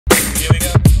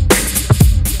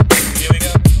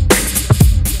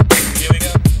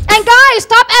guys,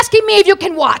 stop asking me if you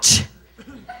can watch.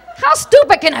 How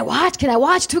stupid. Can I watch? Can I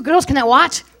watch? Two girls, can I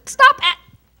watch? Stop.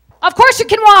 Of course you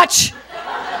can watch.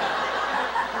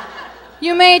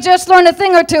 You may just learn a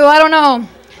thing or two. I don't know.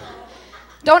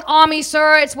 Don't awe me,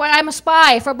 sir. It's what I'm a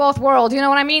spy for both worlds. You know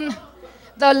what I mean?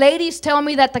 The ladies tell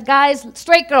me that the guys,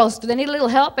 straight girls, do they need a little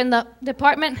help in the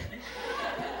department?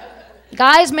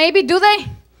 Guys, maybe, do they?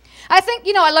 I think,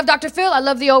 you know, I love Dr. Phil, I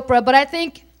love the Oprah, but I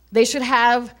think they should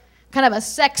have kind of a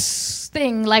sex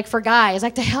thing like for guys,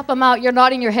 like to help them out. You're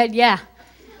nodding your head, yeah.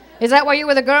 Is that why you're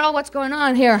with a girl? What's going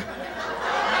on here?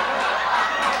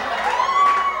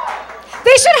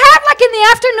 They should have, like in the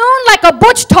afternoon, like a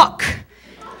butch talk.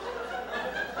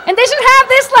 And they should have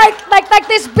this, like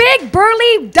this big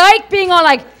burly dyke being all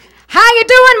like, how you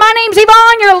doing? My name's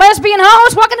Yvonne, you're a lesbian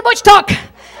host, welcome to Butch Talk. Today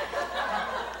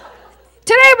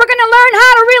we're gonna learn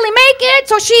how to really make it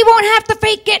so she won't have to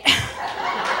fake it.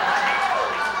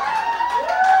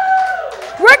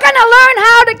 We're gonna learn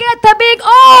how to get the big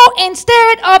O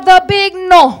instead of the big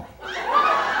no.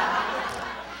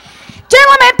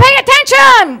 Gentlemen, pay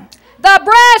attention. The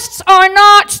breasts are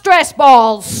not stress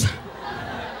balls.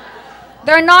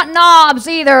 They're not knobs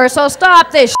either, so stop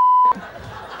this shit.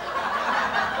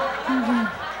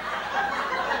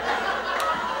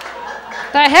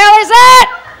 The hell is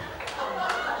that?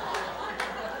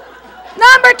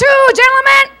 Number 2,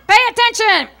 gentlemen, pay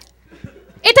attention.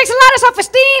 It takes a lot of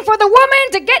self-esteem for the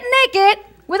woman to get naked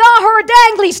with all her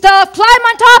dangly stuff, climb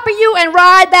on top of you, and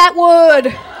ride that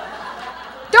wood.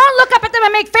 Don't look up at them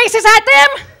and make faces at them.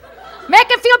 Make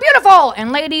them feel beautiful.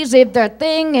 And ladies, if their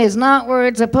thing is not where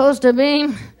it's supposed to be,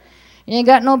 you ain't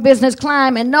got no business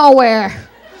climbing nowhere.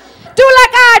 Do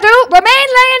like I do. Remain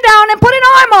laying down and put an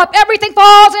arm up. Everything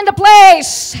falls into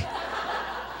place.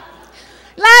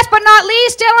 Last but not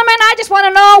least, gentlemen, I just want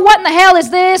to know, what in the hell is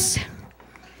this?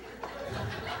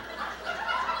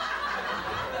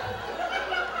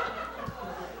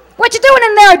 What you doing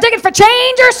in there? Digging for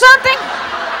change or something?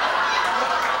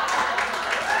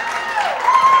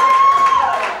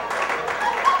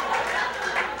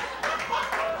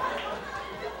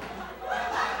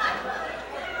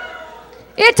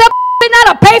 It's not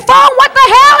a payphone? What the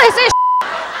hell is this?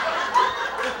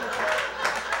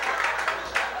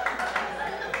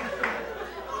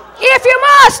 If you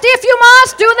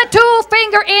must, do the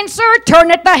 2-finger insert,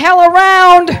 turn it the hell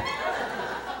around,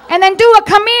 and then do a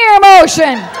come here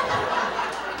motion.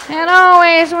 And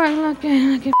always,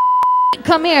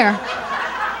 come here.